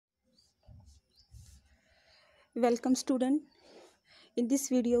Welcome student. In this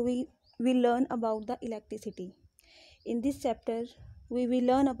video we will learn about the electricity. In this chapter we will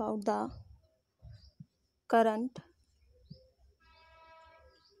learn about the current,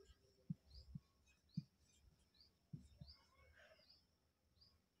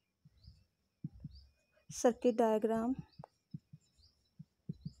 circuit diagram,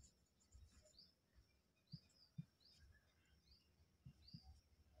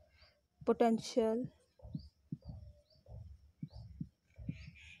 potential,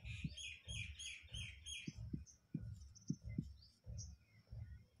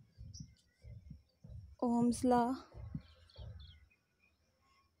 Ohm's law,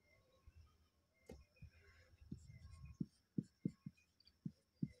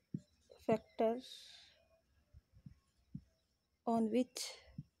 factor on which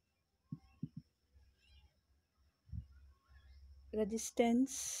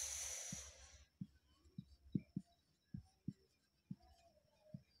resistance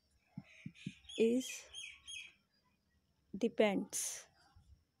is depends.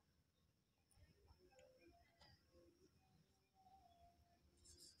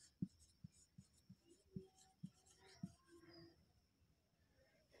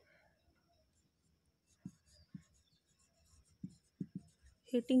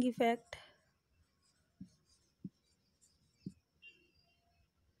 Heating effect,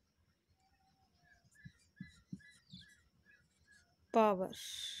 power.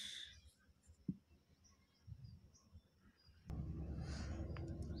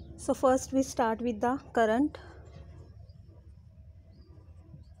 So first we start with the current.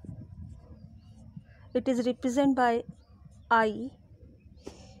 It is represented by I.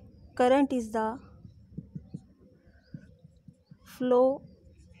 Current is the flow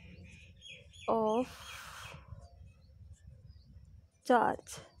of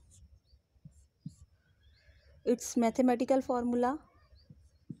charge. Its mathematical formula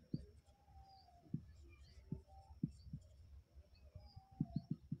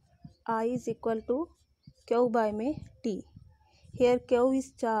I is equal to Q by T. Here Q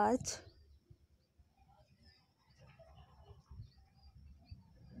is charge,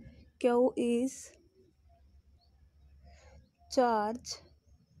 Q is charge,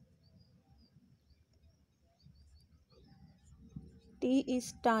 T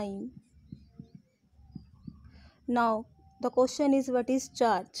is time. Now the question is, what is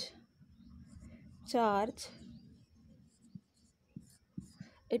charge? Charge,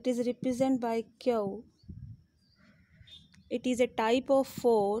 it is represented by Q. It is a type of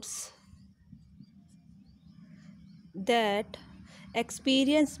force that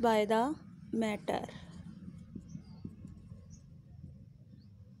experienced by the matter.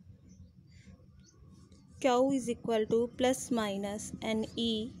 Q is equal to plus minus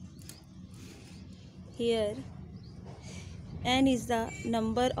Ne. Here N is the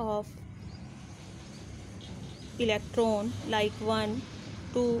number of electron, like 1,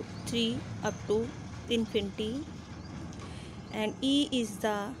 2, 3 up to infinity, and E is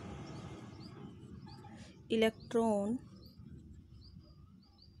the electron